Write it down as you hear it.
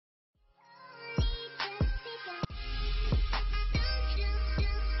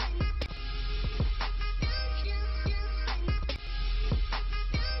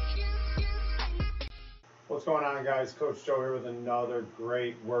What's going on, guys? Coach Joe here with another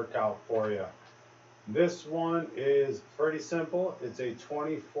great workout for you. This one is pretty simple. It's a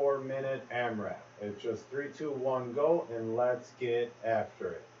 24-minute AMRAP. It's just 3, 2, 1, go, and let's get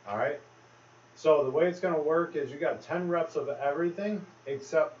after it. All right? So the way it's going to work is you got 10 reps of everything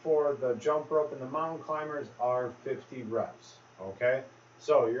except for the jump rope and the mountain climbers are 50 reps. Okay?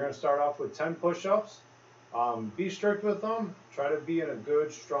 So you're going to start off with 10 push-ups. Be strict with them. Try to be in a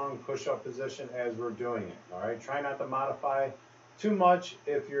good, strong push-up position as we're doing it. All right. Try not to modify too much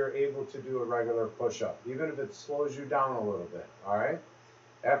if you're able to do a regular push-up, even if it slows you down a little bit. All right.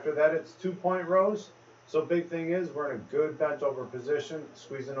 After that, it's 2-point rows. So big thing is we're in a good bent over position,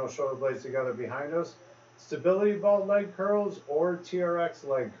 squeezing those shoulder blades together behind us. Stability ball leg curls or TRX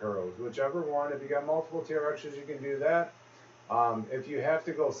leg curls, whichever one. If you got multiple TRXs, you can do that. If you have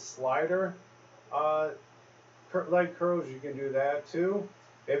to go slider leg curls, you can do that too.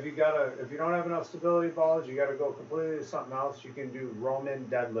 If you don't have enough stability balls, you got to go completely to something else. You can do Roman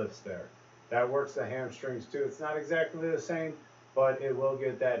deadlifts there. That works the hamstrings too. It's not exactly the same, but it will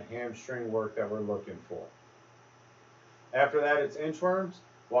get that hamstring work that we're looking for. After that, it's inchworms.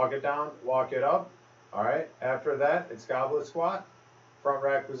 Walk it down, walk it up. All right. After that, it's goblet squat, front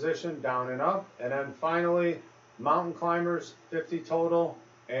rack position, down and up, and then finally mountain climbers, 50 total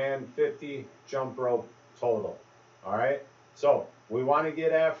and 50 jump rope total. All right, so we want to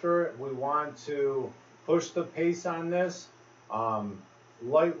get after it. We want to push the pace on this.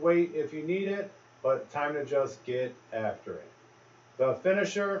 Lightweight if you need it, but time to just get after it. The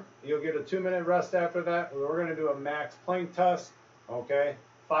finisher, you'll get a 2-minute rest after that. We're going to do a max plank test. Okay,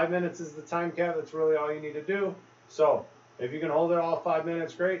 5 minutes is the time cap. That's really all you need to do. So if you can hold it all 5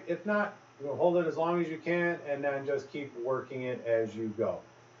 minutes, great. If not, you'll hold it as long as you can and then just keep working it as you go.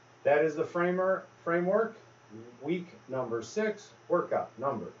 That is the framework. Week number 6, workout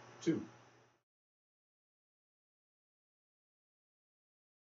number 2.